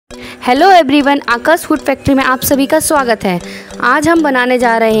Hello everyone, आकाश food factory में आप सभी का स्वागत है। आज हम बनाने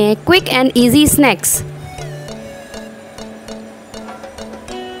जा रहे हैं क्विक एंड इजी स्नैक्स।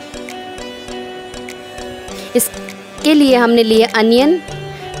 इसके लिए हमने लिए अनियन,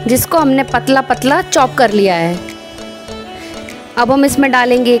 जिसको हमने पतला पतला चॉप कर लिया है। अब हम इसमें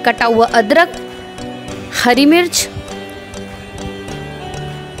डालेंगे कटा हुआ अदरक, हरी मिर्च,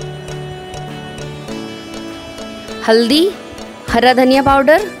 हल्दी, हरा धनिया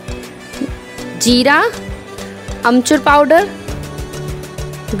पाउडर, जीरा, अमचूर पाउडर,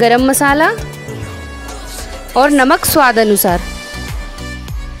 गरम मसाला और नमक स्वाद अनुसार।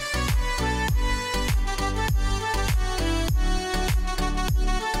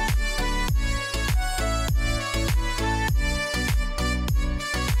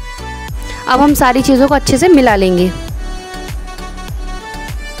 अब हम सारी चीज़ों को अच्छे से मिला लेंगे।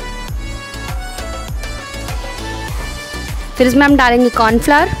 फिर इसमें हम डालेंगे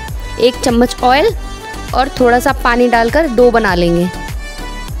कॉर्नफ्लावर, 1 चम्मच ऑयल और थोड़ा सा पानी डालकर डो बना लेंगे।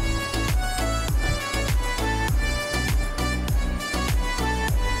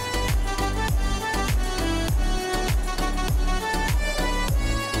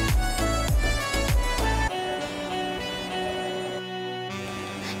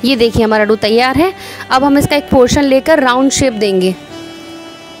 ये देखिए हमारा डो तैयार है। अब हम इसका एक पोर्शन लेकर राउंड शेप देंगे।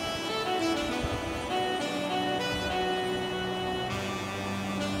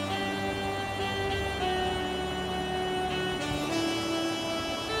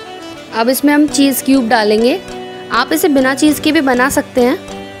 अब इसमें हम चीज़ क्यूब डालेंगे। आप इसे बिना चीज़ के भी बना सकते हैं।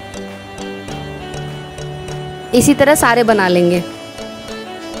 इसी तरह सारे बना लेंगे।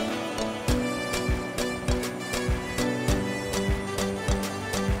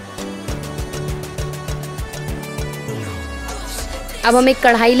 अब हम एक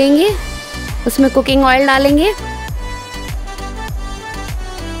कढ़ाई लेंगे, उसमें कुकिंग ऑयल डालेंगे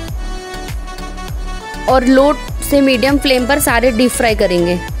और लो से मीडियम फ्लेम पर सारे डीप फ्राई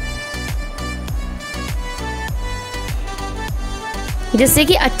करेंगे, जिससे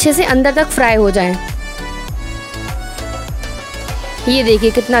कि अच्छे से अंदर तक फ्राई हो जाए। ये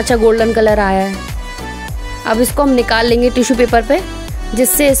देखिए कितना अच्छा गोल्डन कलर आया है। अब इसको हम निकाल लेंगे टिश्यू पेपर पे,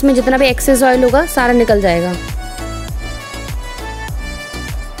 जिससे इसमें जितना भी एक्सेस ऑयल होगा सारा निकल जाएगा।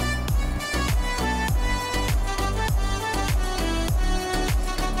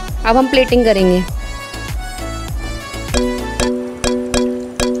 अब हम प्लेटिंग करेंगे।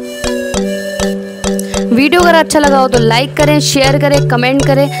 वीडियो अगर अच्छा लगा हो तो लाइक करें, शेयर करें, कमेंट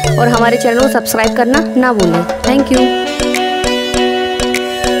करें और हमारे चैनल को सब्सक्राइब करना ना भूलें। Thank you.